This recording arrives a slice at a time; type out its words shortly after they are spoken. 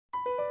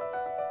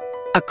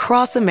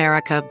Across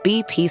America,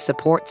 BP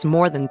supports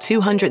more than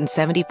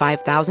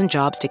 275,000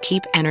 jobs to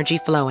keep energy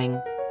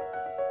flowing.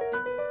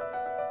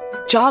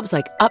 Jobs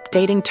like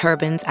updating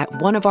turbines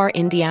at one of our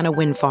Indiana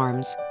wind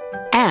farms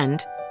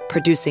and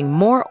producing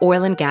more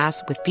oil and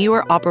gas with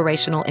fewer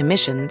operational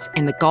emissions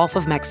in the Gulf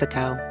of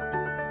Mexico.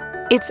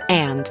 It's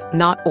and,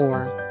 not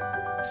or.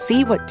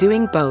 See what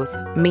doing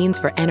both means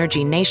for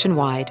energy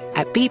nationwide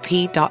at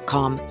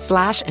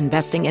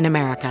bp.com/investing in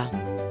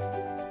America.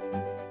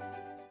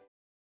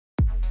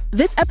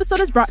 This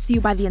episode is brought to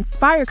you by the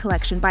Inspire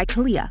Collection by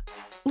Kalia.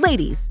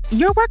 Ladies,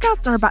 your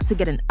workouts are about to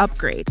get an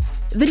upgrade.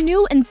 The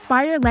new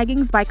Inspire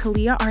leggings by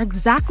Kalia are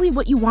exactly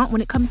what you want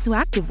when it comes to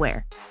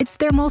activewear. It's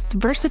their most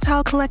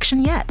versatile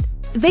collection yet.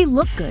 They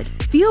look good,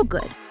 feel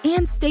good,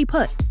 and stay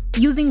put.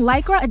 Using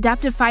Lycra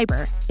adaptive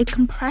fiber, it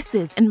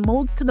compresses and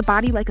molds to the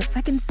body like a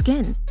second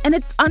skin. And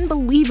it's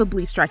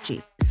unbelievably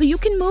stretchy, so you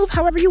can move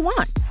however you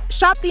want.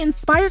 Shop the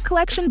Inspire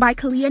Collection by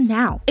Kalia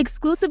now,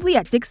 exclusively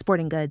at Dick's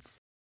Sporting Goods.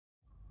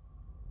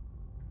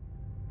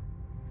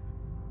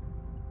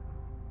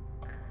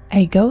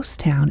 A ghost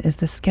town is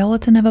the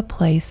skeleton of a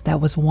place that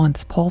was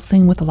once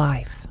pulsing with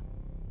life.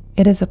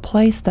 It is a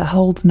place that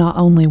holds not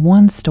only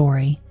one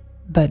story,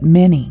 but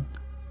many.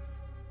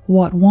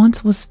 What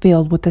once was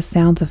filled with the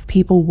sounds of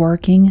people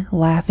working,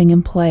 laughing,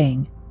 and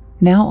playing,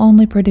 now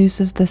only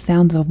produces the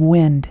sounds of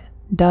wind,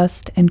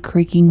 dust, and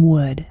creaking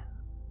wood.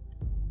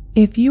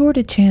 If you were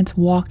to chance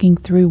walking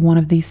through one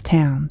of these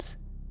towns,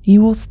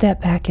 you will step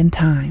back in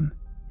time,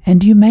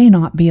 and you may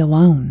not be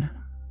alone.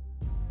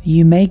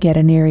 You may get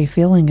an eerie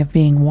feeling of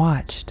being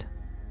watched.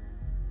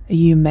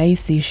 You may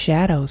see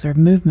shadows or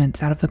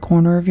movements out of the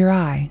corner of your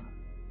eye.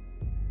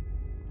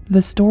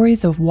 The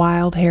stories of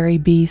wild, hairy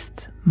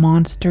beasts,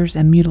 monsters,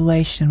 and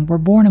mutilation were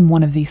born in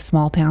one of these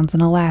small towns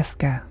in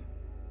Alaska,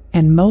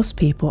 and most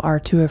people are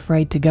too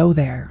afraid to go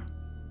there.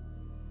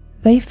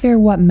 They fear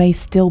what may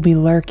still be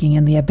lurking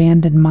in the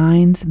abandoned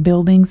mines,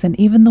 buildings, and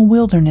even the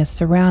wilderness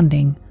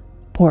surrounding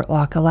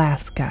Portlock,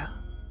 Alaska.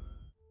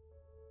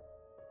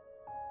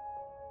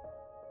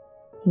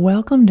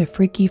 Welcome to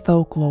Freaky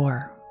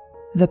Folklore,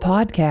 the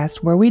podcast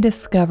where we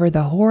discover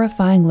the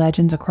horrifying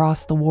legends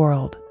across the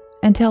world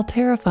and tell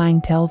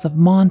terrifying tales of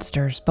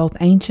monsters both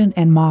ancient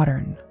and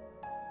modern.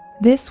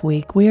 This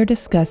week we are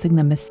discussing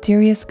the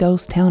mysterious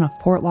ghost town of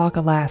Portlock,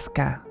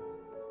 Alaska.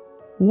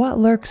 What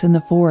lurks in the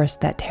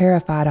forest that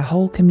terrified a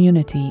whole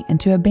community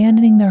into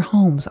abandoning their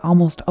homes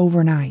almost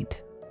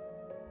overnight?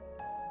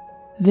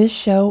 This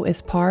show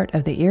is part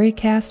of the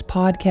EerieCast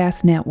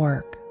podcast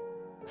network.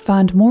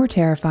 Find more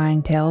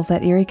terrifying tales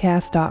at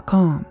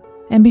EerieCast.com,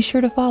 and be sure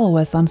to follow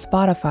us on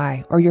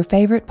Spotify or your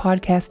favorite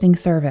podcasting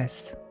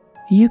service.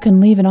 You can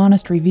leave an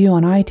honest review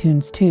on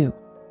iTunes too.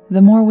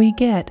 The more we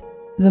get,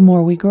 the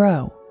more we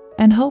grow,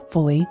 and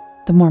hopefully,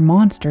 the more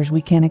monsters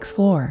we can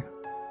explore.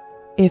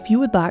 If you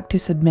would like to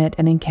submit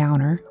an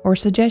encounter or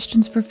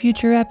suggestions for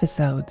future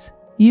episodes,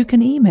 you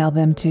can email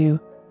them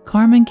to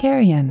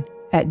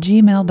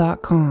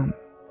carmancarrion@gmail.com.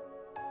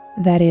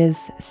 That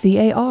is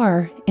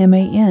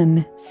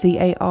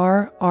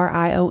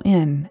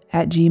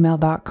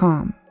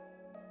carmancarrion@gmail.com.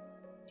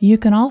 You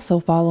can also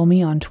follow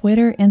me on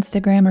Twitter,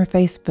 Instagram, or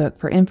Facebook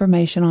for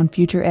information on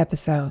future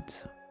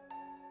episodes.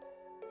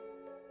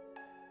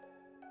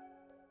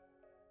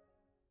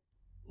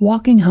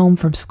 Walking home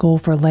from school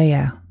for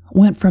Leia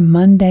went from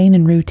mundane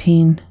and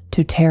routine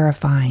to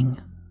terrifying.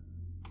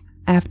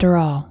 After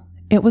all,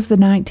 it was the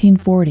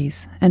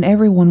 1940s and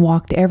everyone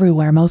walked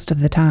everywhere most of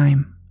the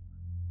time.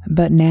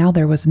 But now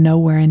there was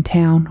nowhere in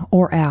town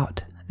or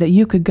out that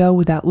you could go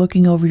without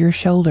looking over your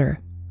shoulder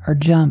or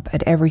jump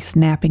at every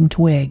snapping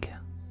twig.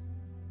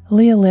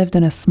 Leah lived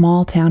in a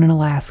small town in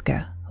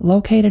Alaska,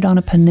 located on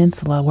a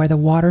peninsula where the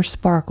water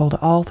sparkled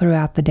all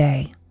throughout the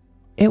day.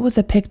 It was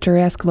a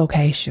picturesque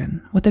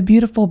location with a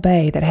beautiful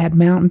bay that had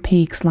mountain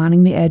peaks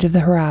lining the edge of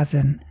the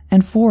horizon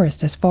and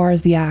forest as far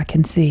as the eye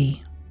can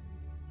see.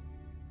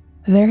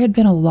 There had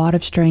been a lot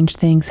of strange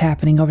things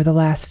happening over the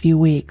last few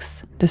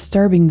weeks,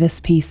 disturbing this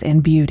peace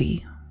and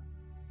beauty.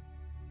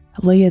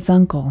 Leah's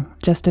uncle,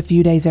 just a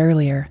few days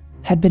earlier,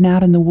 had been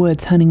out in the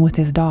woods hunting with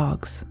his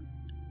dogs.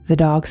 The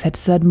dogs had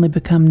suddenly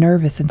become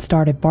nervous and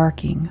started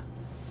barking.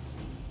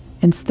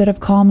 Instead of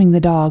calming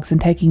the dogs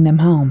and taking them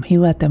home, he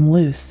let them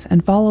loose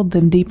and followed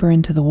them deeper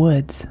into the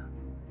woods.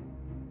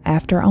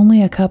 After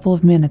only a couple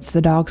of minutes,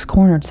 the dogs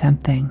cornered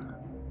something.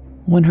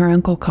 When her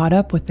uncle caught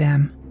up with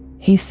them,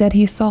 he said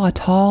he saw a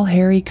tall,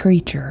 hairy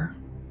creature.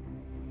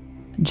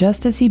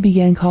 Just as he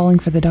began calling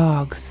for the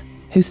dogs,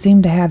 who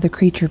seemed to have the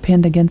creature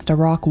pinned against a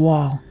rock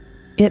wall,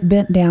 it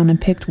bent down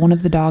and picked one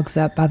of the dogs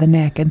up by the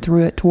neck and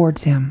threw it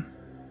towards him.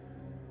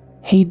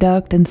 He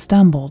ducked and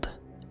stumbled.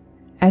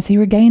 As he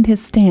regained his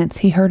stance,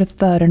 he heard a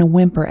thud and a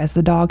whimper as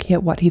the dog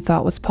hit what he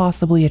thought was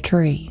possibly a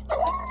tree.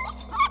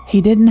 He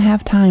didn't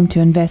have time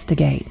to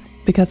investigate,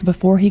 because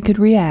before he could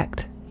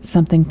react,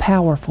 something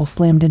powerful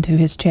slammed into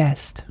his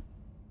chest.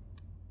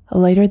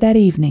 Later that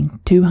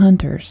evening, 2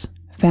 hunters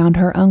found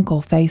her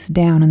uncle face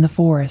down in the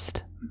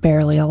forest,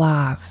 barely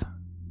alive.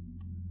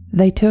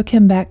 They took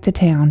him back to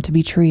town to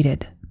be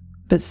treated,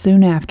 but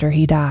soon after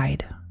he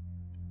died.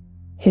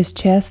 His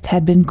chest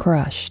had been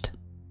crushed.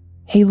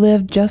 He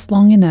lived just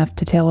long enough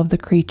to tell of the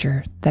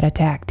creature that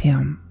attacked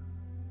him.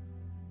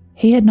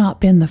 He had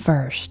not been the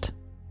first.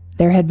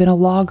 There had been a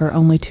logger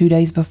only 2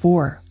 days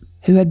before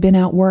who had been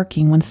out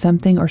working when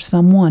something or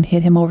someone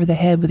hit him over the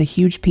head with a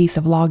huge piece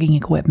of logging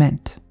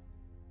equipment.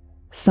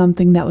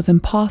 Something that was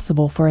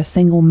impossible for a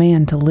single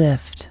man to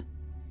lift.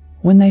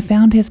 When they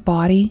found his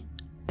body,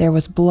 there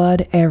was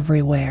blood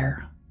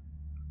everywhere.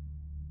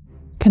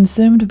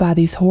 Consumed by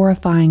these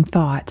horrifying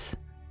thoughts,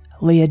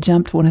 Leah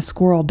jumped when a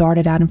squirrel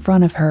darted out in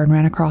front of her and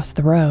ran across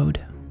the road.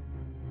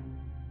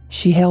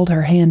 She held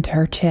her hand to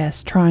her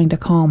chest, trying to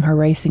calm her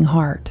racing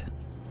heart.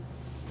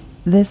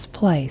 This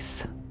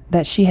place,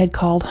 that she had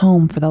called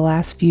home for the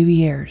last few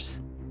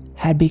years,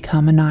 had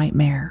become a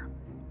nightmare.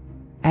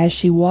 As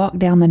she walked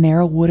down the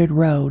narrow wooded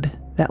road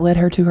that led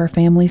her to her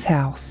family's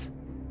house,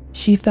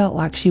 she felt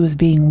like she was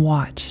being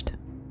watched.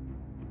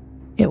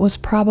 It was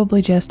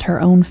probably just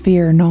her own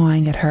fear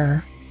gnawing at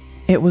her.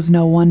 It was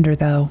no wonder,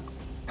 though.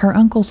 Her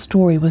uncle's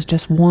story was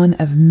just one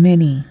of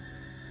many.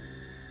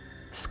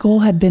 School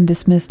had been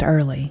dismissed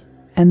early,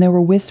 and there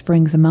were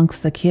whisperings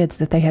amongst the kids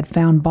that they had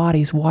found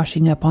bodies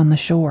washing up on the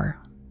shore.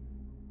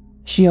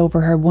 She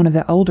overheard one of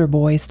the older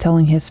boys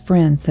telling his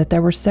friends that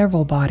there were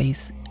several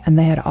bodies, and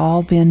they had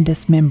all been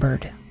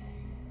dismembered.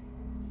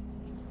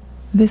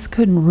 This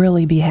couldn't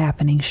really be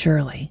happening,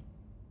 surely.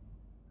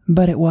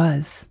 But it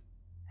was,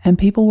 and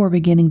people were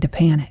beginning to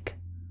panic.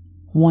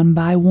 One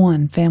by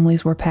one,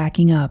 families were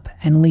packing up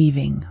and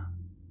leaving.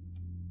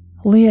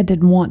 Leah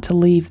didn't want to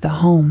leave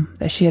the home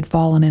that she had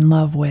fallen in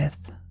love with.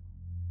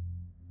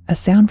 A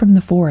sound from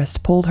the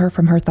forest pulled her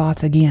from her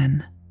thoughts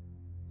again.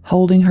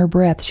 Holding her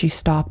breath, she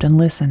stopped and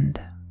listened.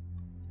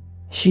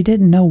 She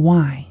didn't know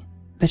why,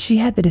 but she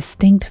had the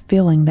distinct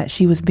feeling that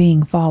she was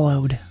being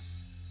followed.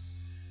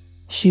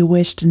 She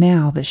wished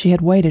now that she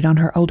had waited on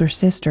her older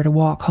sister to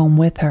walk home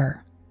with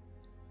her.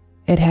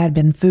 It had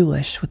been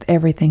foolish, with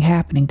everything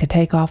happening, to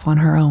take off on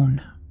her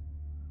own.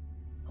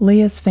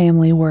 Leah's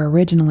family were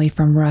originally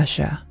from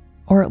Russia,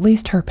 or at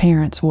least her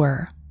parents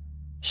were.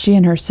 She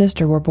and her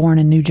sister were born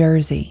in New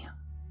Jersey.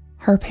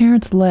 Her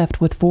parents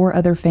left with 4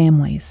 other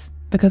families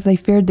because they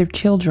feared their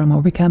children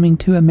were becoming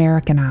too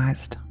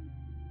Americanized.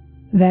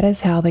 That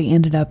is how they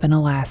ended up in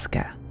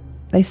Alaska.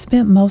 They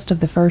spent most of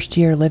the first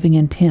year living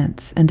in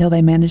tents until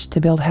they managed to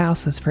build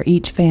houses for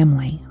each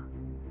family.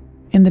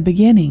 In the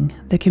beginning,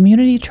 the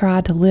community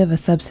tried to live a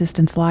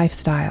subsistence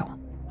lifestyle,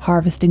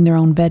 harvesting their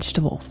own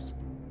vegetables.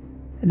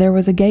 There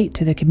was a gate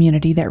to the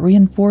community that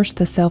reinforced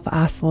the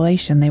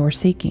self-isolation they were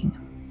seeking.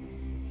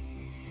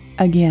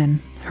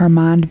 Again, her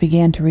mind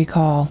began to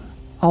recall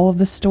all of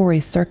the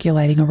stories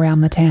circulating around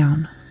the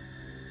town.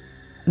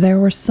 There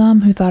were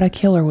some who thought a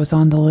killer was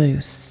on the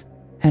loose,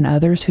 and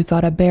others who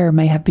thought a bear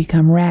may have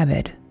become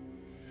rabid.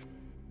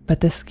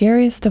 But the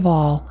scariest of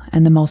all,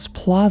 and the most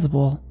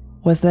plausible,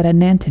 was that a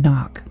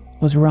Nantinaq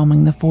was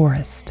roaming the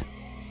forest.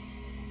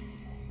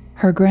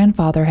 Her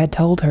grandfather had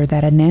told her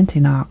that a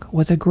Nantinaq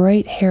was a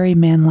great hairy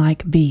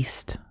man-like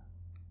beast.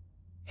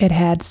 It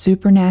had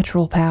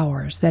supernatural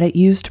powers that it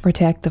used to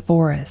protect the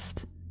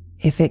forest.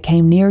 If it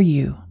came near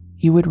you,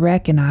 you would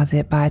recognize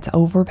it by its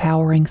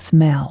overpowering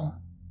smell.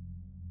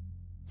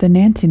 The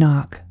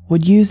Nantinaq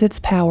would use its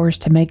powers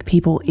to make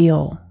people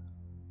ill.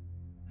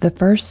 The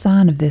first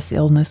sign of this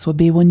illness would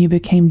be when you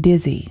became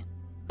dizzy,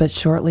 but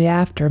shortly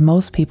after,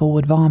 most people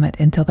would vomit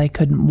until they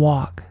couldn't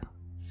walk.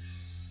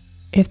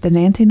 If the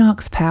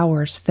Nantinaq's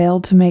powers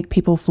failed to make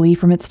people flee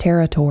from its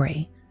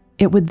territory,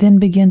 it would then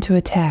begin to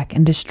attack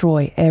and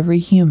destroy every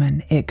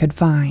human it could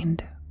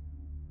find.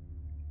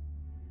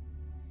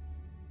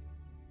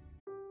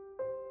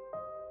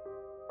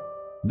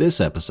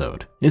 This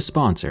episode is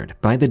sponsored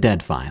by The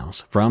Dead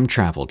Files from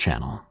Travel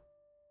Channel.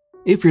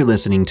 If you're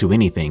listening to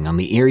anything on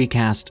the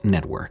EerieCast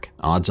network,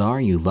 odds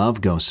are you love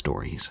ghost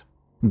stories.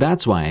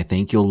 That's why I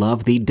think you'll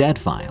love The Dead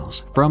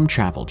Files from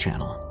Travel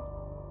Channel.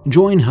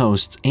 Join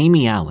hosts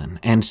Amy Allen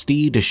and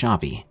Steve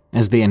DeShavi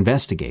as they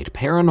investigate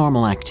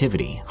paranormal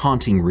activity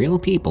haunting real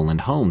people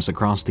and homes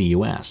across the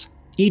U.S.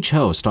 Each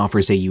host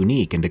offers a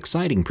unique and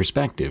exciting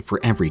perspective for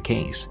every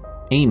case.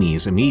 Amy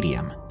is a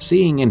medium,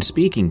 seeing and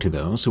speaking to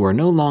those who are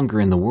no longer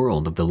in the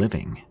world of the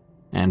living.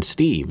 And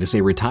Steve is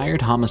a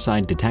retired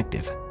homicide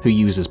detective who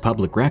uses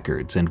public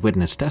records and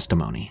witness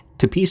testimony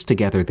to piece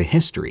together the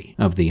history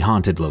of the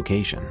haunted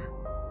location.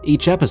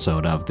 Each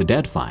episode of The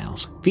Dead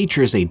Files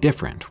features a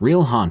different,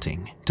 real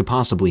haunting to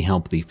possibly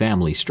help the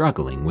family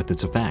struggling with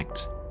its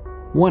effects.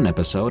 One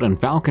episode in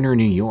Falconer,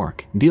 New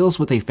York, deals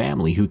with a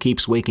family who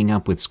keeps waking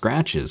up with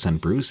scratches and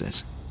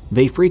bruises.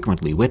 They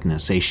frequently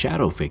witness a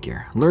shadow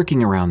figure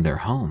lurking around their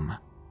home.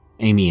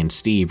 Amy and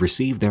Steve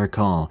receive their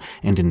call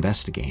and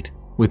investigate,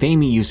 with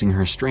Amy using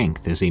her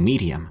strength as a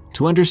medium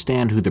to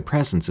understand who the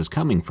presence is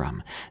coming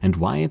from and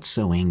why it's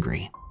so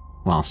angry,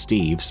 while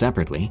Steve,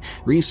 separately,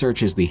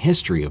 researches the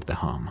history of the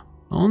home,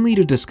 only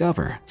to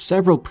discover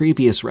several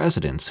previous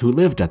residents who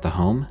lived at the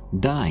home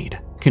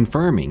died,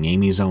 confirming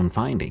Amy's own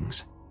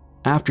findings.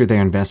 After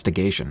their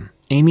investigation,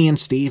 Amy and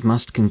Steve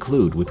must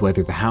conclude with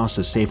whether the house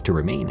is safe to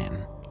remain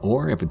in,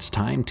 or if it's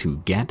time to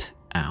get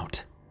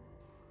out.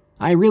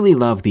 I really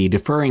love the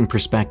differing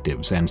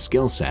perspectives and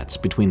skill sets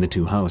between the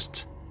two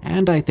hosts,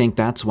 and I think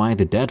that's why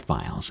The Dead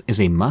Files is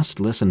a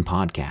must-listen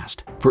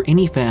podcast for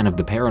any fan of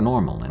the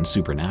paranormal and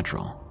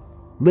supernatural.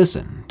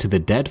 Listen to The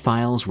Dead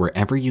Files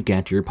wherever you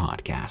get your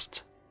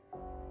podcasts.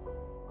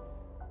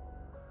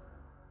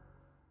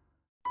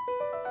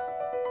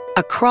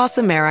 Across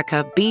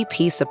America,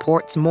 BP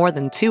supports more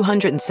than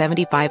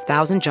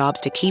 275,000 jobs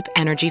to keep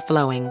energy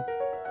flowing.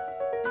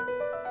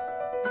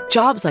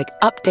 Jobs like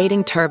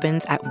updating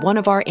turbines at one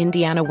of our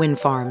Indiana wind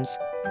farms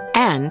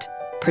and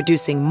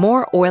producing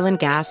more oil and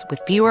gas with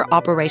fewer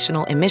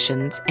operational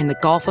emissions in the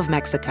Gulf of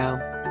Mexico.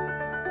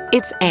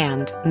 It's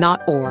and,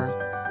 not or.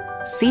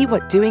 See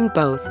what doing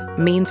both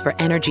means for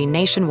energy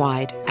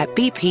nationwide at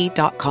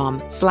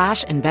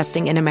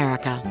bp.com/investing in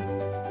America.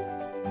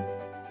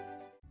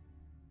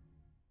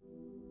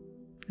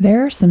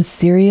 There are some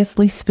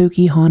seriously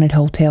spooky haunted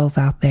hotels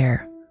out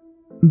there,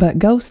 but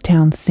ghost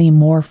towns seem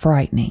more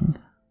frightening.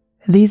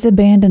 These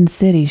abandoned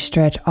cities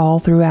stretch all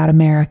throughout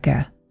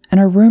America and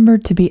are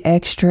rumored to be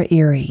extra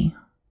eerie,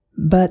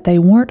 but they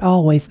weren't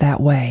always that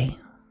way.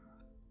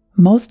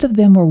 Most of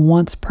them were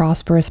once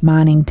prosperous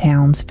mining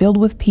towns filled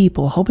with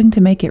people hoping to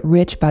make it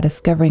rich by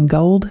discovering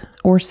gold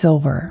or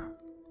silver.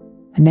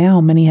 Now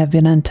many have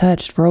been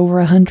untouched for over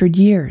 100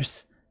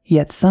 years,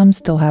 yet some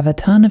still have a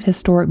ton of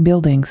historic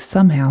buildings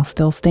somehow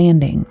still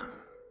standing.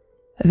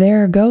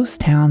 There are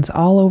ghost towns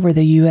all over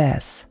the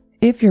U.S.,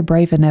 if you're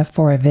brave enough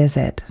for a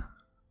visit.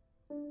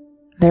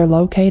 They're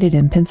located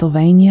in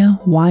Pennsylvania,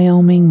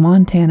 Wyoming,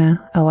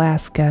 Montana,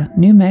 Alaska,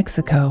 New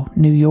Mexico,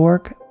 New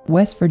York,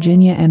 West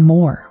Virginia, and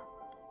more.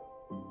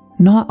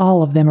 Not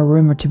all of them are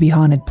rumored to be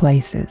haunted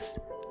places,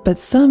 but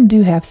some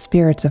do have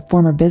spirits of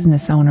former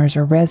business owners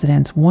or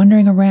residents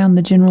wandering around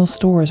the general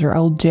stores or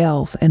old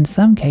jails, in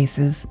some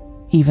cases,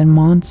 even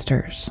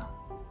monsters.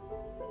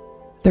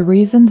 The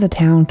reasons a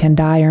town can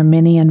die are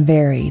many and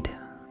varied.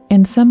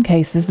 In some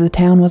cases, the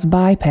town was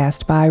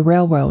bypassed by a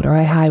railroad or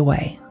a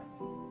highway.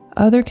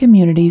 Other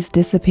communities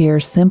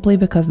disappear simply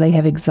because they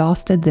have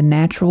exhausted the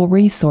natural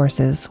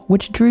resources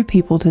which drew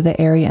people to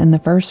the area in the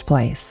first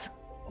place.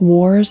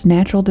 Wars,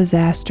 natural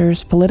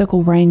disasters,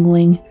 political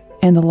wrangling,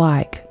 and the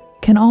like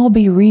can all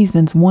be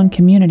reasons one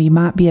community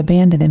might be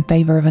abandoned in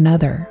favor of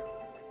another.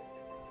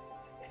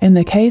 In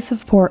the case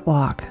of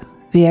Portlock,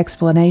 the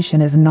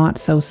explanation is not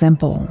so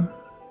simple.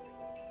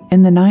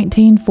 In the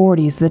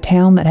 1940s, the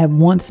town that had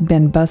once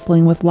been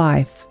bustling with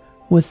life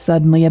was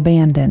suddenly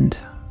abandoned.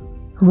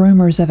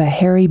 Rumors of a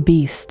hairy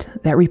beast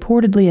that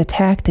reportedly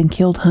attacked and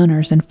killed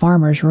hunters and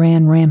farmers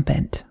ran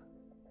rampant.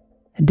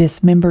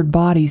 Dismembered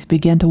bodies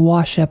began to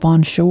wash up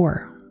on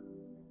shore.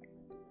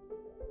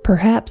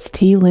 Perhaps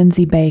T.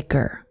 Lindsay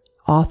Baker,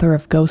 author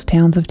of Ghost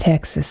Towns of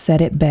Texas, said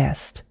it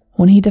best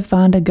when he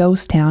defined a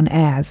ghost town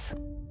as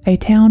a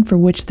town for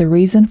which the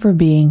reason for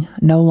being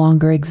no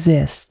longer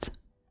exists.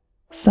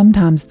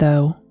 Sometimes,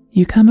 though,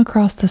 you come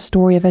across the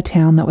story of a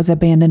town that was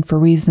abandoned for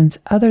reasons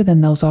other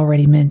than those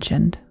already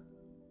mentioned.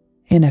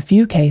 In a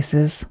few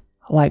cases,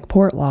 like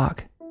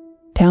Portlock,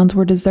 towns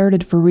were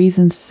deserted for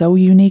reasons so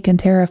unique and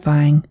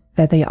terrifying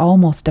that they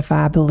almost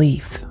defy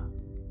belief.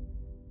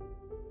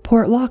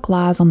 Portlock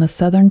lies on the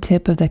southern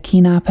tip of the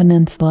Kenai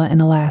Peninsula in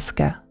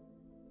Alaska,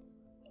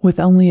 with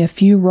only a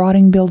few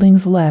rotting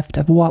buildings left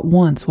of what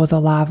once was a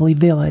lively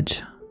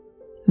village.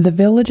 The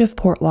village of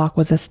Portlock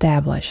was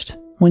established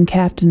when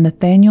Captain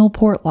Nathaniel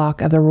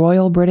Portlock of the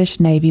Royal British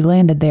Navy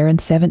landed there in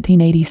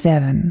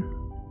 1787.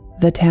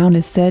 The town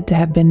is said to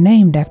have been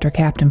named after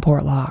Captain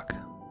Portlock.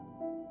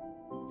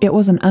 It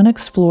was an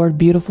unexplored,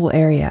 beautiful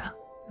area.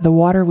 The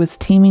water was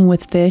teeming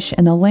with fish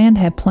and the land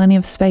had plenty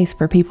of space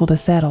for people to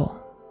settle.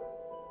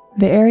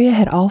 The area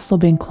had also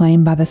been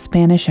claimed by the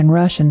Spanish and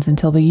Russians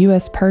until the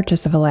U.S.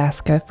 purchase of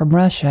Alaska from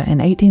Russia in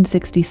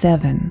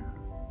 1867.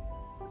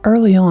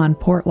 Early on,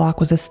 Portlock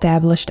was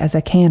established as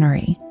a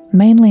cannery,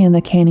 mainly in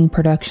the canning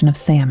production of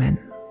salmon.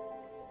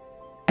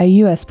 A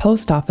U.S.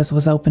 post office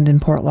was opened in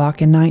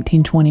Portlock in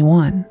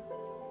 1921.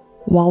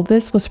 While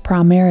this was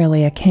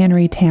primarily a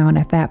cannery town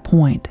at that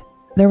point,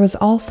 there was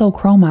also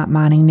chromite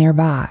mining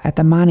nearby at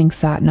the mining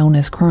site known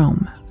as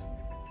Chrome.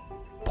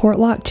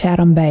 Portlock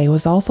Chatham Bay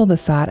was also the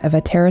site of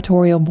a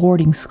territorial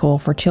boarding school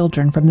for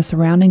children from the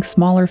surrounding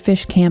smaller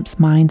fish camps,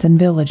 mines, and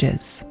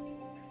villages.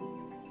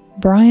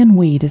 Brian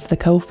Weed is the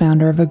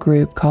co-founder of a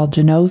group called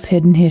Jeannot's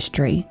Hidden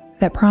History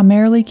that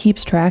primarily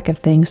keeps track of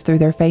things through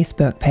their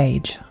Facebook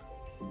page.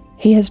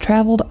 He has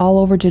traveled all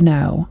over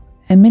Jeannot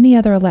and many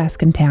other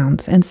Alaskan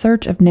towns in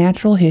search of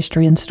natural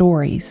history and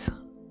stories.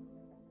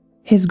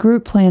 His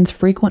group plans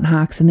frequent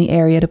hikes in the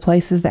area to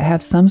places that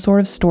have some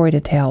sort of story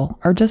to tell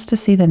or just to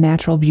see the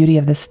natural beauty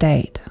of the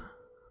state.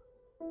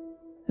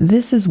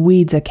 This is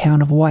Weed's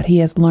account of what he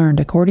has learned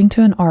according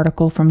to an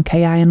article from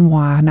KINY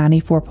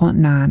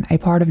 94.9, a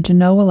part of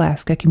Jeannot,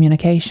 Alaska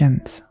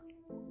Communications.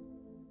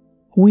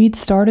 Weed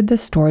started the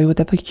story with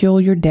a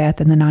peculiar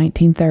death in the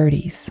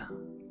 1930s.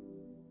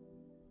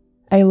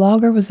 A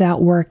logger was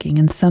out working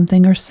and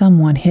something or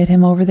someone hit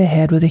him over the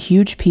head with a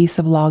huge piece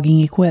of logging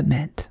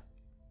equipment.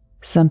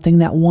 Something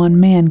that one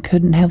man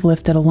couldn't have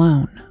lifted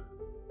alone.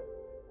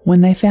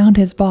 When they found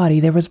his body,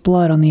 there was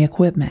blood on the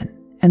equipment,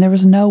 and there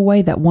was no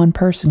way that one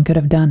person could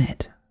have done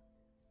it.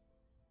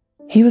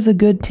 He was a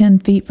good 10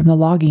 feet from the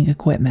logging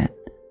equipment,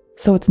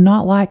 so it's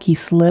not like he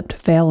slipped,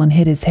 fell, and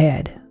hit his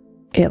head.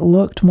 It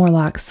looked more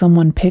like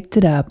someone picked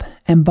it up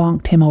and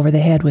bonked him over the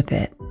head with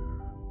it.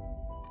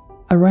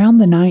 Around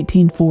the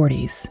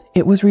 1940s,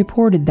 it was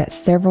reported that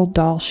several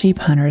Dall sheep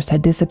hunters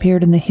had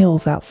disappeared in the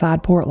hills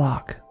outside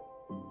Portlock.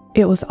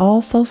 It was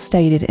also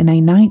stated in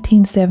a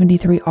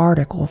 1973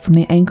 article from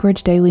the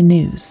Anchorage Daily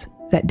News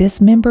that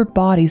dismembered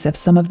bodies of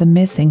some of the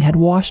missing had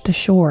washed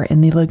ashore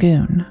in the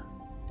lagoon.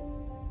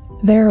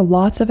 There are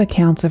lots of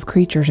accounts of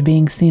creatures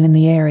being seen in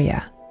the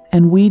area,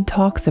 and Weed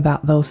talks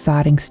about those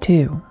sightings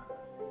too.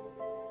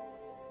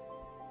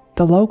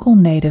 The local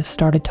natives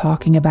started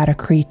talking about a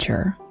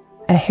creature,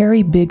 a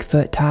hairy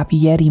Bigfoot-type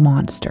Yeti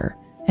monster,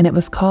 and it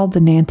was called the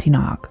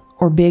Nantinaq,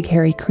 or Big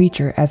Hairy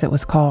Creature as it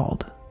was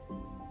called.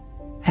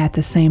 At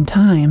the same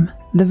time,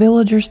 the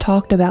villagers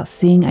talked about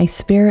seeing a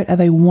spirit of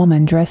a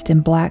woman dressed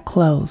in black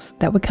clothes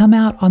that would come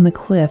out on the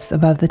cliffs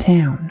above the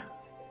town.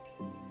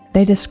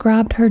 They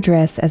described her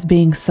dress as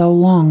being so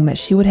long that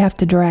she would have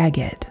to drag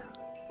it.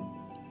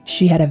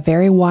 She had a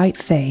very white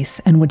face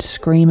and would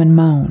scream and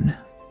moan.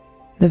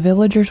 The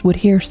villagers would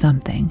hear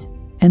something,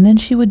 and then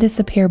she would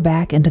disappear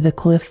back into the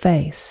cliff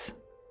face.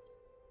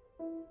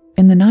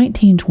 In the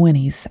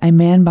 1920s, a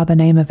man by the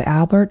name of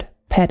Albert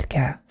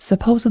Petka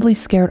supposedly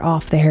scared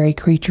off the hairy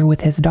creature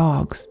with his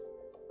dogs,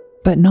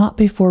 but not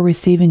before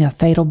receiving a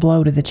fatal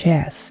blow to the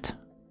chest.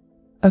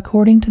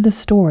 According to the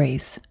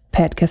stories,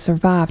 Petka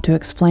survived to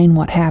explain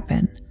what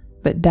happened,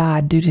 but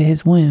died due to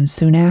his wounds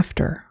soon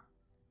after.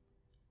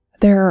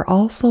 There are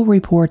also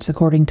reports,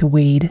 according to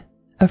Weed,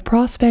 of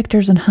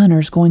prospectors and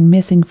hunters going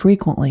missing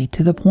frequently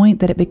to the point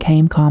that it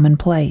became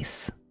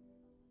commonplace.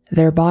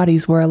 Their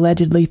bodies were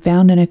allegedly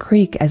found in a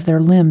creek as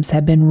their limbs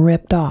had been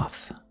ripped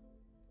off.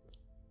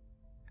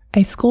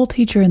 A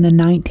schoolteacher in the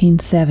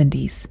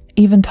 1970s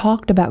even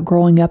talked about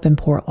growing up in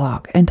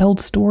Portlock and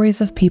told stories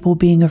of people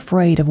being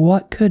afraid of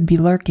what could be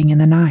lurking in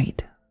the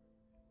night.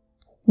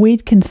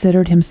 Weed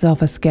considered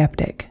himself a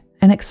skeptic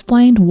and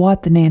explained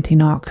what the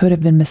Nantinaq could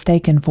have been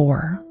mistaken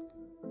for.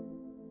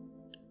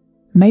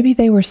 Maybe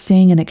they were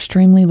seeing an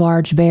extremely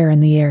large bear in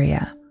the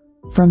area.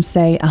 From,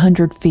 say,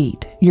 100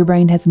 feet, your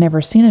brain has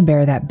never seen a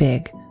bear that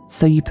big,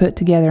 so you put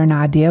together an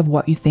idea of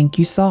what you think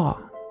you saw.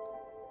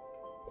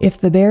 If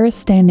the bear is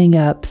standing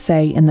up,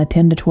 say, in the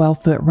 10 to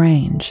 12 foot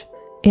range,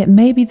 it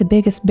may be the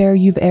biggest bear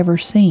you've ever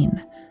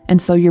seen,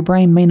 and so your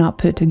brain may not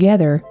put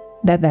together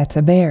that that's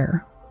a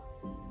bear.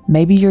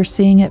 Maybe you're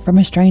seeing it from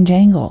a strange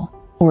angle,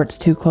 or it's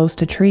too close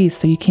to trees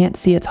so you can't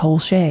see its whole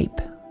shape.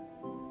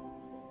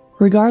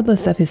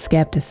 Regardless of his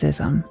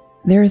skepticism,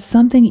 there is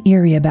something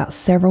eerie about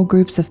several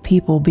groups of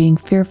people being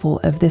fearful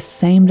of this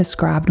same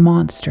described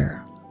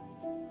monster.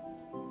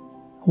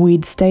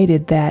 Weed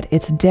stated that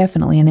it's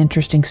definitely an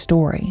interesting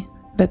story,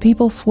 but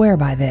people swear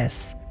by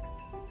this.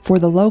 For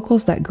the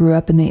locals that grew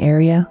up in the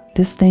area,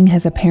 this thing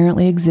has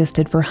apparently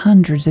existed for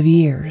hundreds of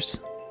years.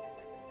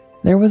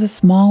 There was a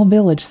small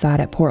village site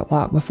at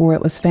Portlock before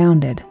it was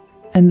founded,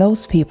 and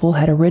those people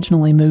had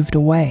originally moved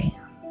away.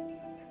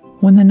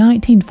 When the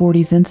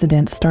 1940s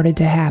incidents started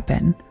to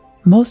happen,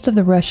 most of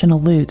the Russian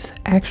Aleuts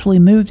actually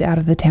moved out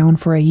of the town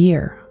for a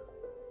year.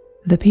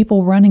 The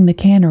people running the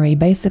cannery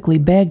basically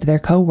begged their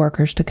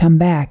co-workers to come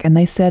back, and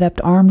they set up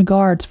armed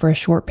guards for a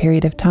short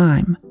period of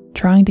time,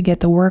 trying to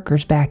get the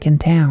workers back in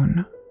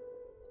town.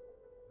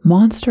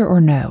 Monster or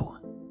no,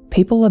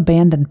 people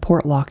abandoned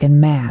Portlock en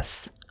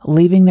masse,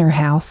 leaving their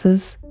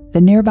houses,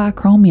 the nearby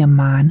chromium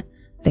mine,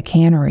 the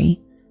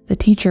cannery, the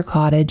teacher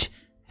cottage,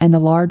 and the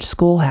large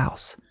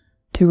schoolhouse,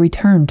 to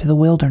return to the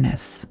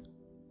wilderness.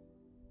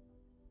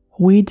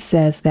 Weed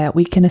says that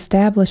we can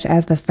establish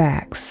as the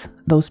facts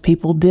those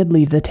people did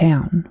leave the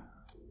town.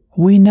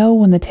 We know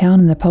when the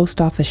town and the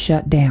post office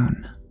shut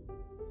down.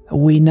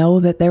 We know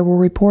that there were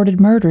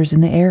reported murders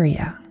in the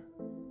area.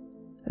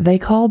 They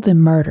called them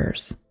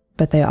murders,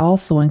 but they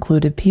also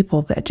included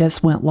people that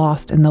just went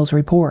lost in those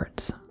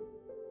reports.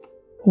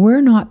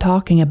 We're not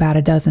talking about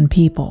a dozen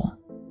people.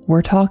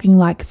 We're talking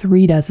like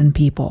 3 dozen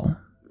people.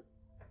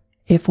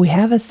 If we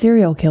have a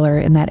serial killer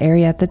in that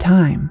area at the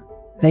time,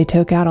 they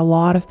took out a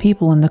lot of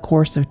people in the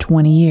course of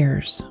 20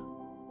 years.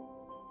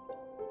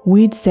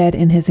 Weed said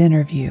in his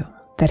interview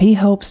that he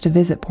hopes to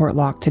visit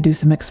Portlock to do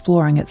some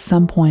exploring at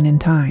some point in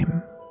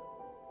time.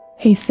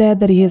 He said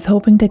that he is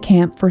hoping to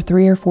camp for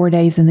 3 or 4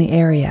 days in the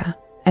area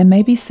and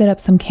maybe set up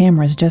some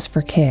cameras just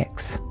for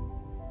kicks.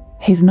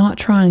 He's not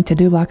trying to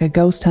do like a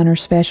ghost hunter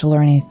special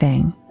or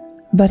anything,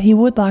 but he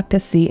would like to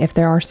see if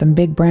there are some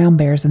big brown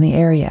bears in the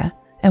area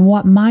and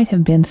what might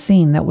have been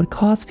seen that would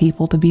cause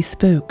people to be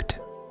spooked.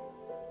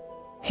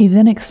 He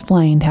then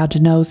explained how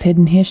Jeannot's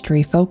hidden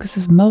history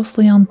focuses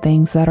mostly on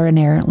things that are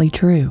inherently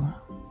true.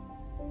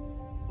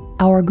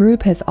 Our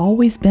group has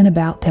always been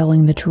about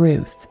telling the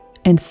truth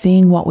and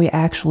seeing what we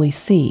actually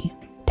see,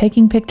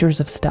 taking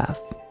pictures of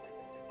stuff.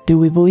 Do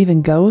we believe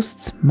in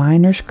ghosts,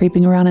 miners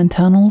creeping around in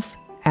tunnels?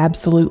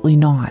 Absolutely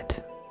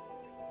not.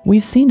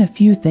 We've seen a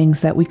few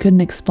things that we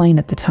couldn't explain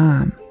at the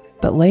time,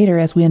 but later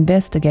as we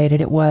investigated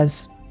it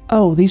was,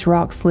 oh, these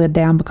rocks slid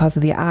down because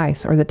of the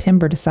ice, or the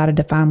timber decided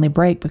to finally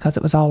break because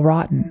it was all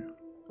rotten.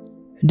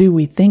 Do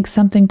we think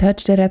something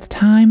touched it at the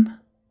time?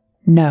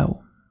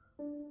 No.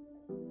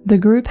 The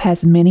group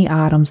has many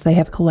items they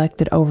have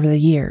collected over the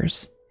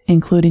years,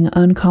 including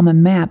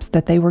uncommon maps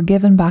that they were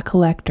given by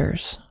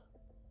collectors.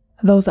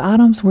 Those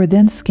items were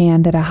then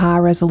scanned at a high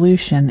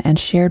resolution and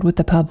shared with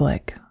the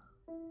public.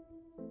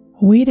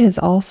 Weed has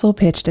also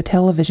pitched a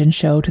television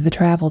show to the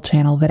Travel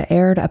Channel that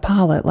aired a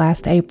pilot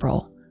last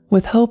April,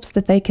 with hopes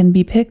that they can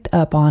be picked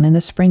up on in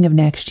the spring of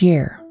next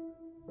year.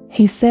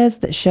 He says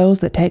that shows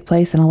that take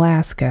place in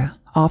Alaska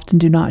often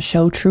do not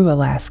show true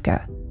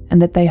Alaska,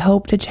 and that they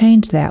hope to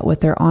change that with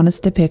their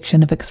honest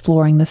depiction of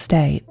exploring the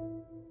state.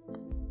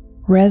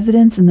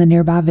 Residents in the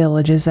nearby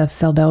villages of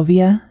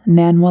Seldovia,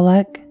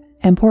 Nanwalek,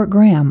 and Port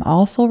Graham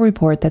also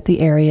report that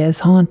the area is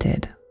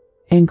haunted,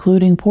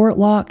 including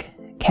Portlock,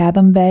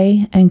 Catham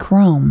Bay, and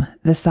Chrome,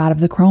 the site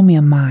of the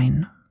chromium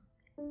mine.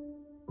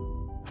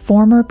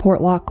 Former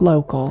Portlock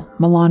local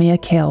Melania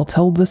Kell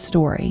told the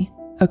story,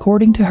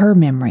 according to her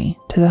memory,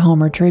 to the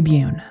Homer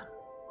Tribune.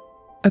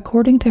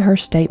 According to her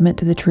statement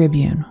to the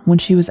Tribune, when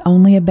she was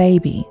only a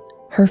baby,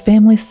 her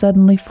family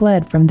suddenly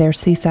fled from their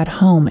seaside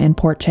home in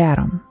Port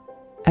Chatham,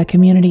 a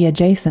community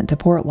adjacent to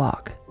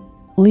Portlock,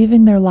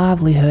 leaving their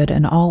livelihood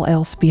and all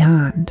else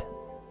behind.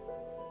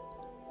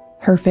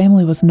 Her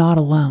family was not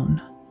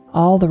alone.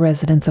 All the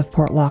residents of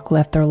Portlock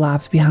left their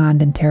lives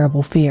behind in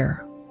terrible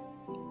fear.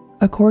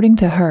 According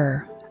to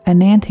her, a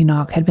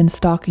Nantinaq had been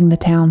stalking the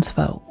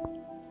townsfolk,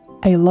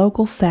 a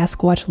local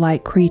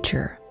Sasquatch-like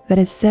creature that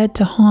is said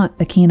to haunt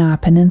the Kenai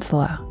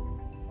Peninsula.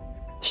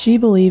 She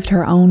believed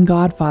her own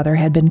godfather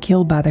had been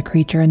killed by the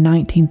creature in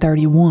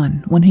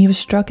 1931 when he was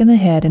struck in the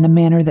head in a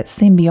manner that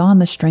seemed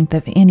beyond the strength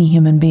of any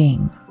human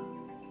being.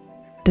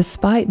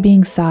 Despite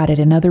being sighted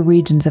in other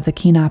regions of the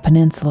Kenai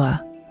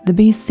Peninsula, the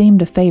beast seemed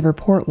to favor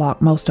Portlock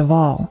most of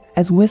all,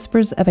 as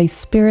whispers of a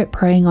spirit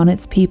preying on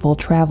its people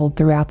traveled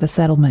throughout the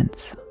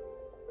settlements.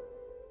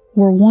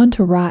 Were one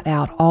to write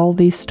out all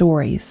these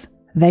stories,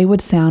 they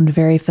would sound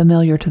very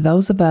familiar to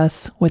those of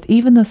us with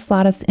even the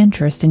slightest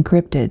interest in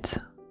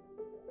cryptids.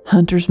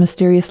 Hunters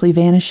mysteriously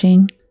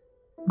vanishing,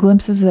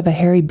 glimpses of a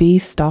hairy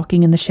beast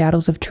stalking in the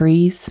shadows of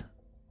trees,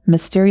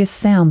 mysterious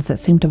sounds that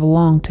seem to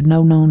belong to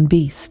no known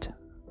beast.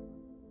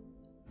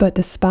 But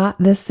despite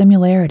this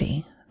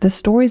similarity, the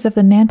stories of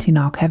the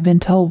Nantinaq have been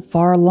told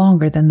far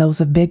longer than those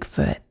of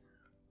Bigfoot.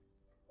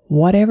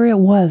 Whatever it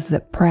was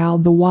that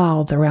prowled the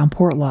wilds around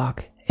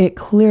Portlock, it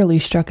clearly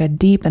struck a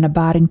deep and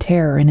abiding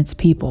terror in its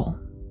people.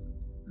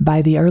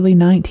 By the early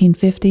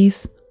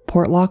 1950s,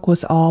 Portlock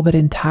was all but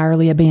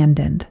entirely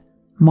abandoned,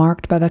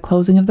 marked by the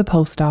closing of the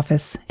post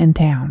office in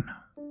town.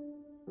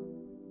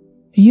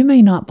 You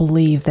may not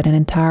believe that an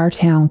entire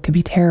town could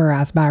be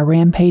terrorized by a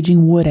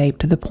rampaging wood ape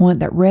to the point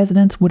that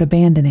residents would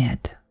abandon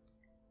it.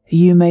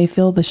 You may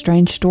feel the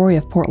strange story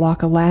of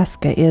Portlock,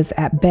 Alaska is,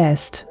 at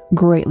best,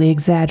 greatly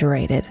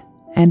exaggerated,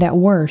 and at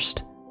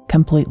worst,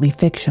 completely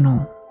fictional.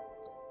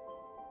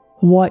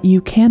 What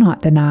you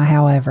cannot deny,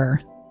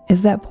 however,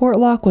 is that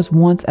Portlock was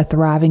once a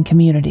thriving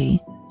community,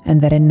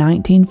 and that in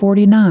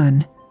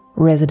 1949,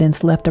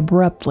 residents left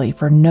abruptly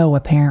for no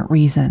apparent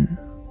reason.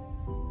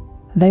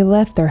 They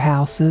left their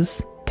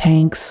houses,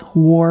 tanks,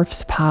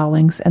 wharfs,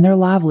 pilings, and their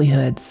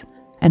livelihoods,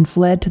 and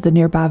fled to the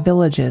nearby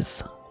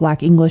villages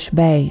like English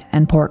Bay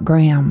and Port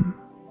Graham.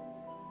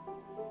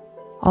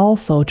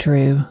 Also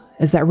true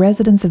is that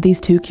residents of these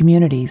two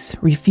communities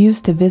refuse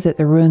to visit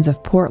the ruins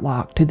of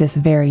Portlock to this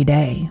very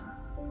day.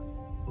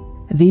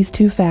 These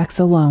two facts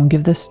alone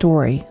give the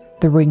story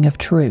the ring of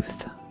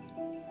truth.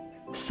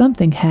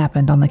 Something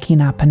happened on the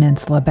Kenai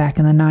Peninsula back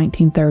in the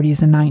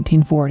 1930s and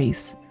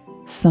 1940s.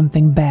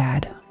 Something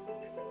bad.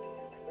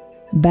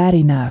 Bad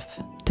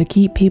enough to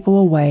keep people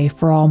away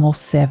for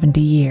almost 70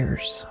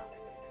 years.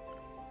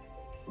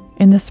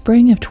 In the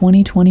spring of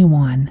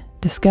 2021,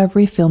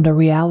 Discovery filmed a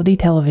reality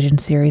television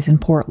series in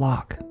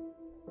Portlock.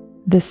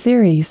 The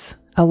series,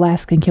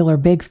 Alaskan Killer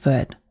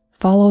Bigfoot,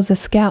 follows a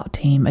scout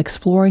team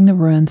exploring the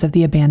ruins of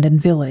the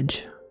abandoned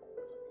village.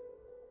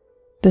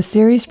 The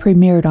series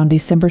premiered on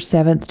December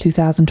 7,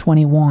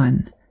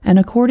 2021, and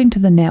according to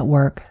the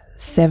network,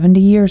 70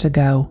 years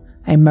ago,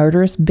 a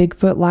murderous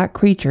Bigfoot-like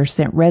creature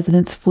sent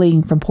residents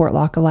fleeing from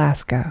Portlock,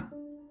 Alaska.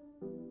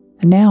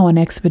 Now an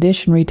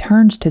expedition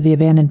returns to the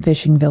abandoned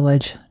fishing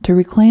village to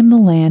reclaim the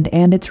land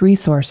and its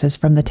resources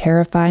from the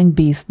terrifying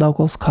beast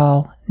locals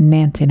call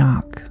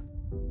Nantinaq.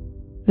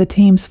 The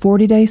team's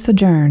 40-day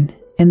sojourn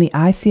in the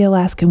icy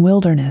Alaskan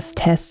wilderness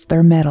tests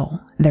their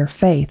mettle, their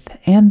faith,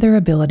 and their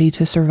ability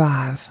to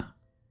survive.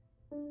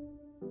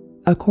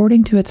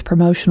 According to its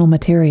promotional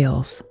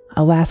materials,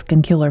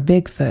 Alaskan Killer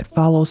Bigfoot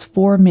follows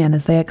 4 men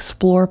as they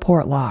explore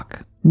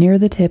Portlock, near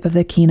the tip of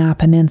the Kenai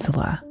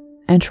Peninsula,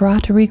 and try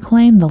to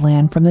reclaim the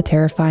land from the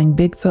terrifying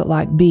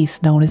Bigfoot-like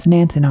beast known as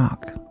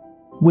Nantinaq.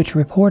 which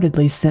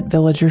reportedly sent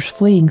villagers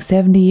fleeing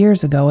 70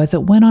 years ago as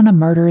it went on a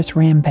murderous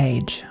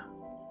rampage.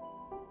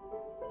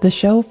 The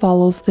show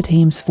follows the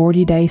team's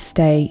 40-day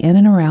stay in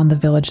and around the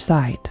village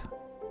site.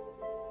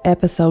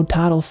 Episode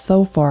titles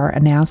so far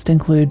announced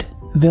include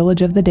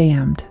Village of the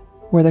Damned,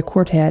 where the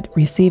quartet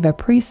receive a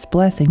priest's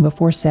blessing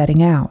before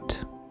setting out.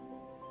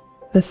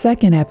 The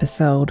second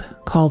episode,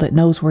 called It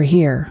Knows We're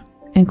Here,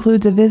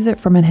 includes a visit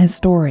from an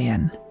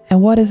historian and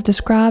what is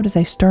described as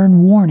a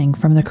stern warning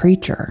from the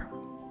creature.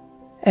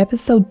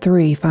 Episode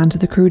 3 finds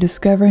the crew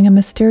discovering a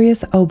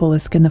mysterious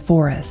obelisk in the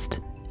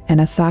forest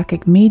and a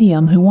psychic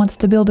medium who wants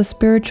to build a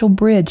spiritual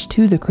bridge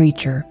to the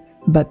creature,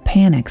 but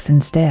panics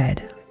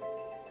instead.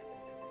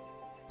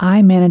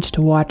 I managed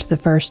to watch the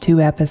first 2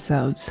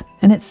 episodes,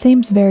 and it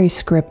seems very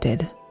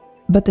scripted,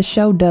 but the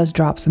show does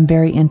drop some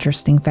very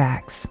interesting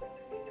facts.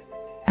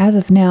 As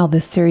of now,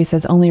 this series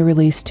has only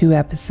released 2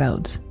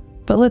 episodes,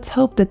 but let's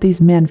hope that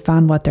these men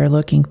find what they're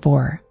looking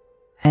for,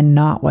 and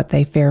not what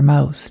they fear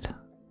most.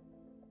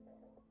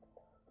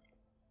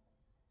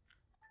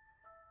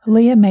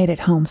 Leah made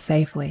it home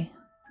safely,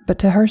 but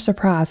to her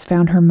surprise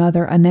found her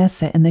mother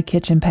Anessa in the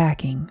kitchen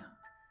packing.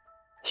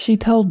 She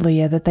told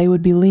Leah that they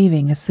would be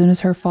leaving as soon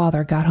as her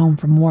father got home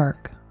from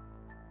work.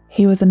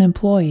 He was an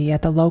employee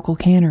at the local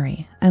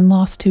cannery and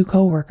lost 2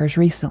 co-workers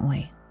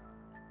recently.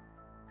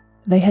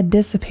 They had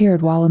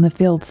disappeared while in the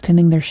fields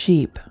tending their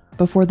sheep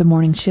before the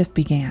morning shift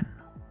began.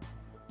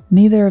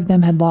 Neither of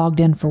them had logged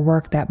in for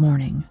work that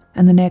morning,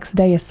 and the next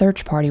day a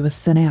search party was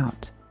sent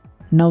out.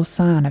 No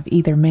sign of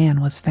either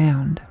man was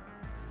found.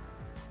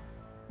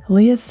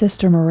 Leah's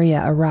sister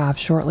Maria arrived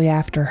shortly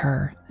after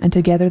her, and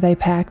together they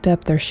packed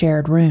up their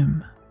shared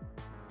room.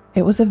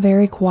 It was a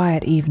very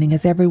quiet evening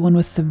as everyone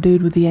was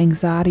subdued with the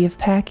anxiety of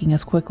packing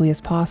as quickly as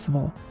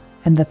possible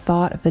and the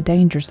thought of the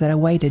dangers that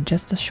awaited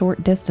just a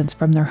short distance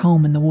from their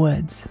home in the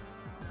woods.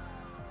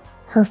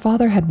 Her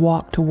father had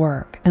walked to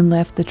work and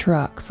left the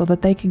truck so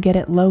that they could get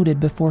it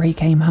loaded before he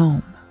came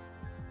home.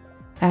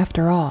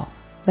 After all,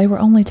 they were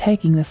only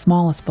taking the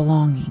smallest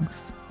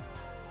belongings.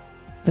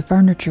 The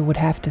furniture would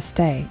have to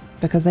stay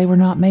because they were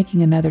not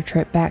making another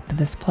trip back to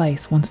this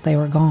place once they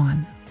were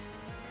gone.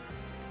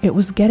 It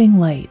was getting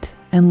late,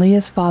 and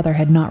Leah's father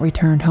had not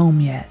returned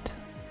home yet.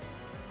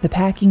 The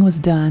packing was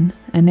done,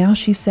 and now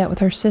she sat with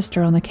her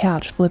sister on the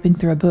couch flipping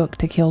through a book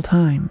to kill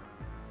time.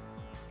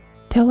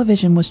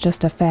 Television was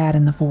just a fad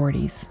in the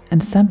 40s,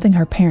 and something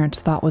her parents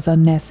thought was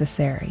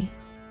unnecessary.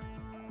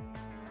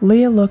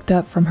 Leah looked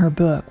up from her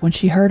book when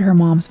she heard her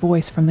mom's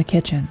voice from the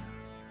kitchen.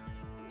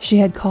 She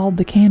had called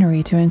the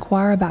cannery to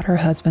inquire about her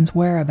husband's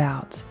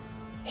whereabouts.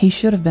 He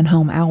should have been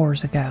home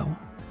hours ago.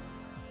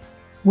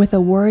 With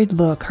a worried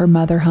look, her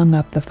mother hung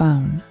up the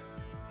phone.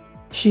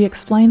 She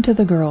explained to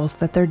the girls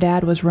that their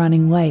dad was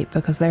running late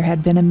because there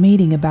had been a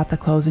meeting about the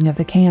closing of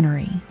the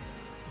cannery.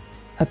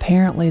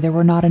 Apparently, there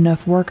were not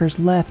enough workers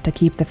left to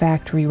keep the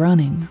factory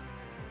running.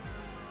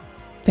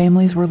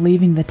 Families were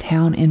leaving the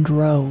town in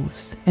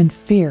droves, in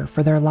fear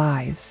for their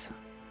lives.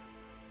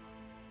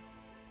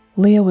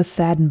 Leah was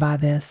saddened by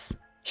this.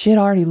 She had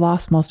already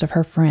lost most of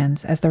her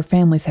friends as their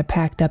families had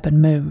packed up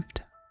and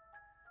moved.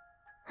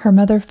 Her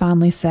mother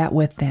finally sat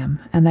with them,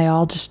 and they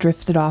all just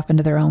drifted off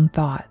into their own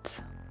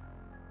thoughts.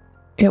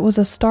 It was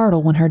a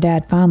startle when her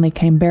dad finally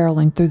came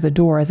barreling through the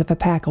door as if a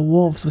pack of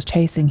wolves was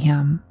chasing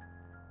him.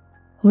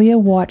 Leah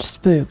watched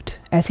spooked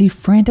as he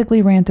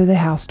frantically ran through the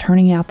house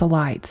turning out the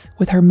lights,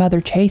 with her mother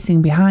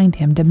chasing behind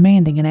him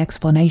demanding an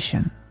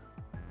explanation.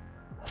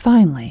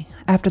 Finally,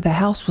 after the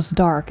house was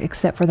dark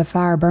except for the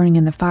fire burning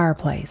in the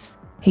fireplace,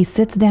 he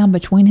sits down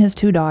between his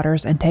 2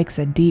 daughters and takes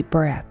a deep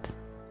breath.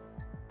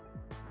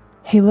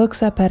 He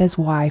looks up at his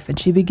wife and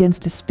she begins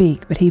to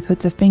speak, but he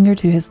puts a finger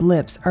to his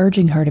lips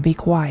urging her to be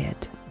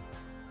quiet.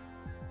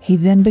 He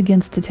then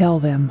begins to tell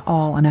them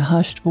all in a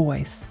hushed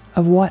voice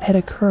of what had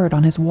occurred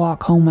on his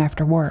walk home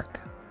after work.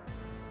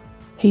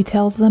 He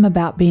tells them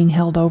about being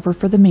held over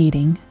for the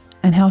meeting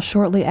and how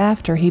shortly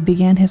after he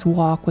began his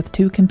walk with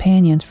 2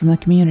 companions from the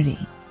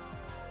community.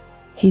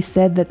 He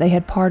said that they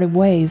had parted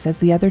ways as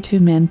the other 2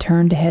 men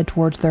turned to head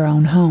towards their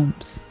own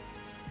homes.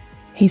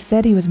 He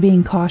said he was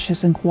being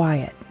cautious and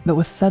quiet, but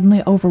was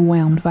suddenly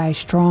overwhelmed by a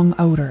strong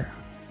odor.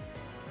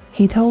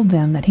 He told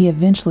them that he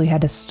eventually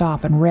had to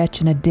stop and retch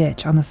in a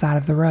ditch on the side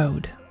of the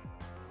road.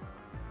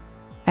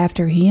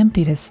 After he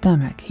emptied his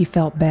stomach, he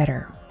felt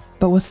better,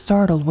 but was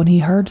startled when he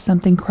heard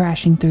something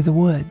crashing through the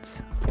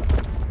woods.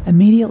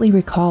 Immediately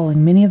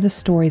recalling many of the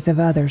stories of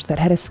others that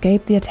had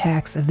escaped the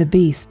attacks of the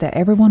beast that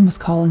everyone was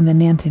calling the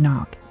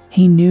Nantinaq,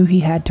 he knew he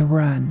had to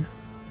run.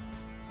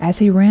 As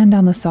he ran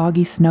down the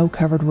soggy,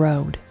 snow-covered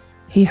road,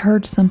 he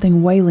heard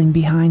something wailing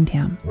behind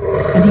him,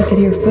 and he could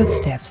hear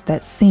footsteps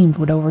that seemed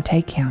would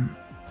overtake him.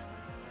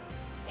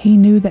 He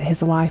knew that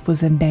his life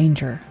was in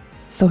danger,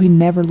 so he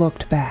never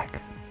looked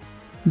back.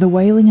 The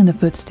wailing and the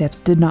footsteps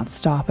did not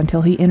stop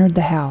until he entered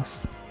the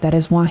house. That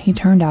is why he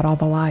turned out all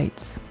the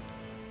lights.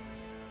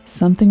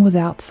 Something was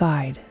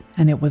outside,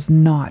 and it was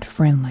not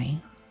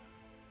friendly.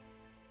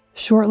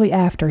 Shortly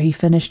after he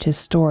finished his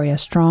story, a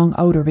strong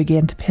odor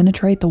began to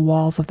penetrate the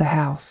walls of the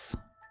house.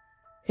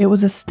 It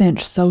was a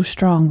stench so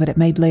strong that it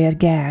made Leah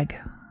gag.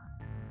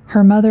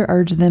 Her mother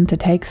urged them to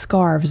take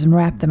scarves and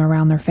wrap them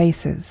around their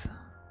faces.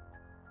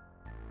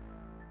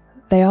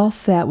 They all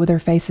sat with their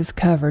faces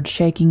covered,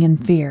 shaking in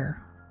fear.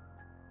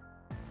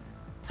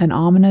 An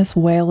ominous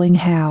wailing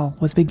howl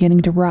was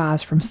beginning to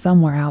rise from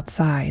somewhere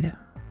outside.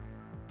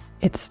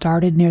 It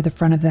started near the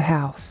front of the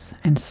house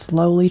and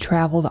slowly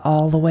traveled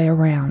all the way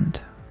around.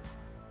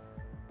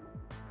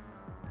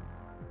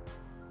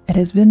 It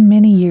has been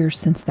many years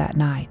since that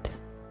night.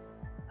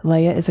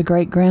 Leah is a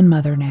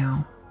great-grandmother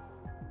now.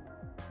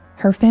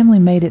 Her family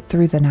made it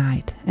through the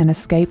night and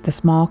escaped the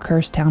small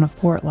cursed town of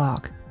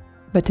Portlock,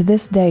 but to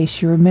this day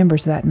she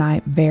remembers that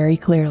night very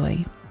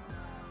clearly.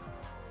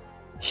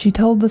 She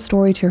told the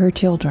story to her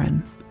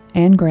children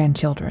and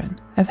grandchildren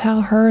of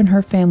how her and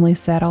her family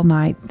sat all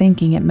night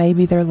thinking it may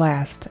be their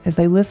last as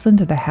they listened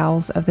to the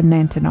howls of the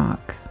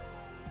Nantinaq.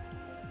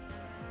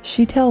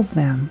 She tells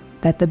them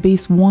that the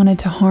beast wanted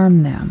to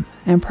harm them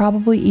and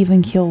probably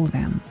even kill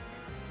them,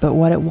 but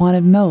what it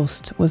wanted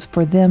most was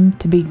for them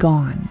to be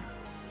gone.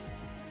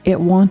 It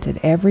wanted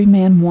every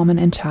man, woman,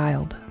 and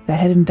child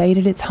that had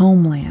invaded its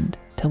homeland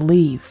to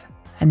leave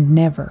and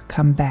never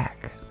come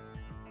back.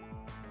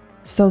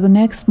 So the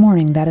next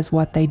morning, that is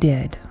what they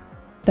did.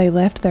 They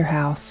left their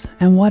house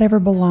and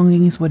whatever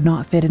belongings would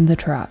not fit in the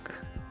truck.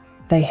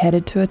 They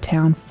headed to a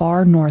town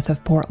far north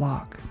of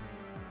Portlock.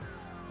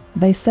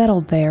 They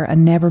settled there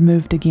and never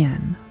moved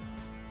again.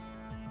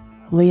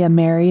 Leah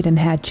married and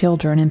had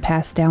children and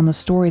passed down the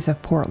stories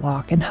of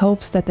Portlock in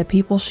hopes that the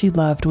people she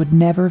loved would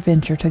never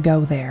venture to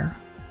go there.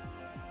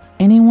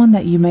 Anyone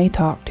that you may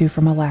talk to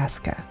from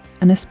Alaska,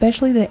 and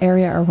especially the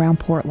area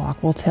around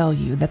Portlock, will tell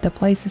you that the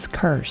place is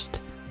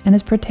cursed and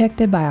is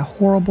protected by a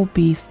horrible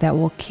beast that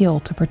will kill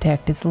to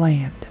protect its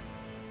land.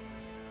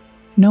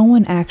 No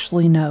one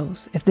actually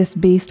knows if this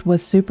beast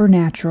was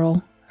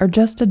supernatural or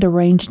just a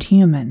deranged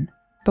human,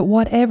 but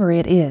whatever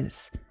it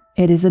is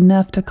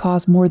enough to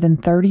cause more than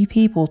 30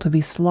 people to be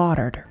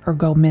slaughtered or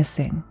go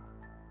missing.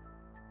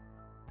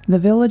 The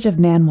village of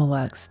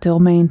Nanwaluk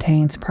still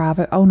maintains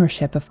private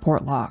ownership of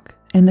Portlock,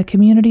 and the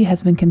community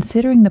has been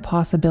considering the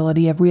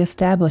possibility of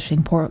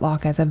reestablishing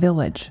Portlock as a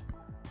village.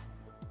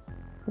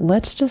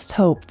 Let's just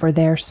hope for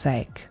their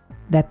sake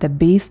that the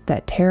beast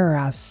that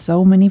terrorized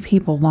so many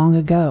people long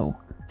ago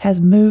has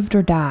moved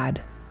or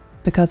died,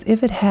 because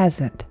if it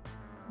hasn't,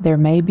 there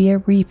may be a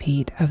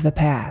repeat of the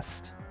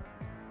past.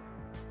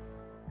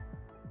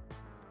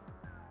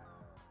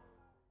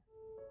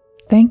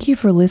 Thank you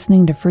for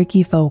listening to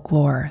Freaky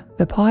Folklore,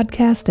 the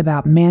podcast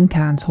about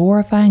mankind's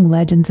horrifying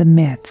legends and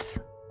myths.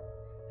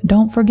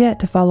 Don't forget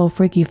to follow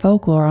Freaky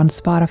Folklore on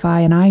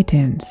Spotify and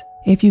iTunes.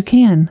 If you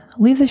can,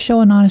 leave the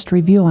show an honest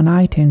review on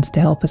iTunes to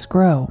help us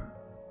grow.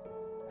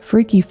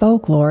 Freaky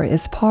Folklore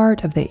is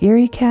part of the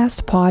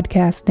EerieCast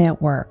podcast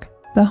network,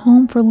 the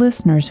home for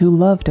listeners who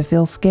love to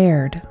feel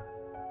scared.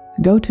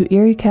 Go to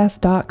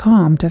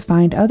EerieCast.com to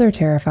find other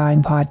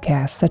terrifying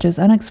podcasts such as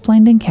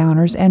Unexplained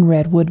Encounters and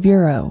Redwood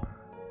Bureau.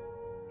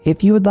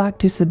 If you would like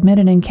to submit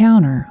an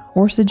encounter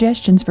or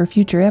suggestions for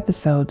future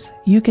episodes,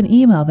 you can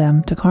email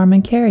them to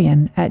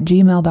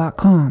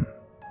carmancarrion@gmail.com.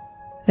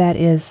 That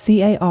is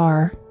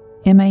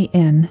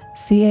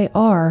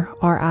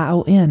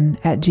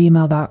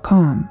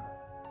carmancarrion@gmail.com.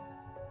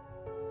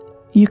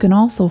 You can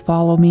also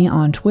follow me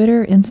on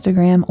Twitter,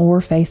 Instagram, or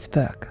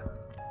Facebook.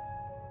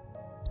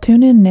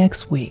 Tune in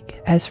next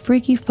week as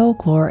Freaky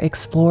Folklore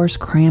explores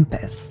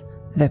Krampus,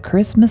 the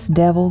Christmas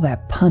devil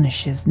that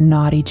punishes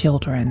naughty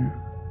children.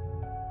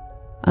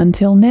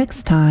 Until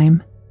next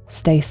time,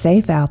 stay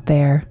safe out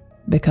there,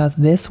 because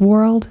this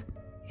world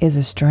is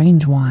a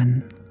strange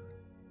one.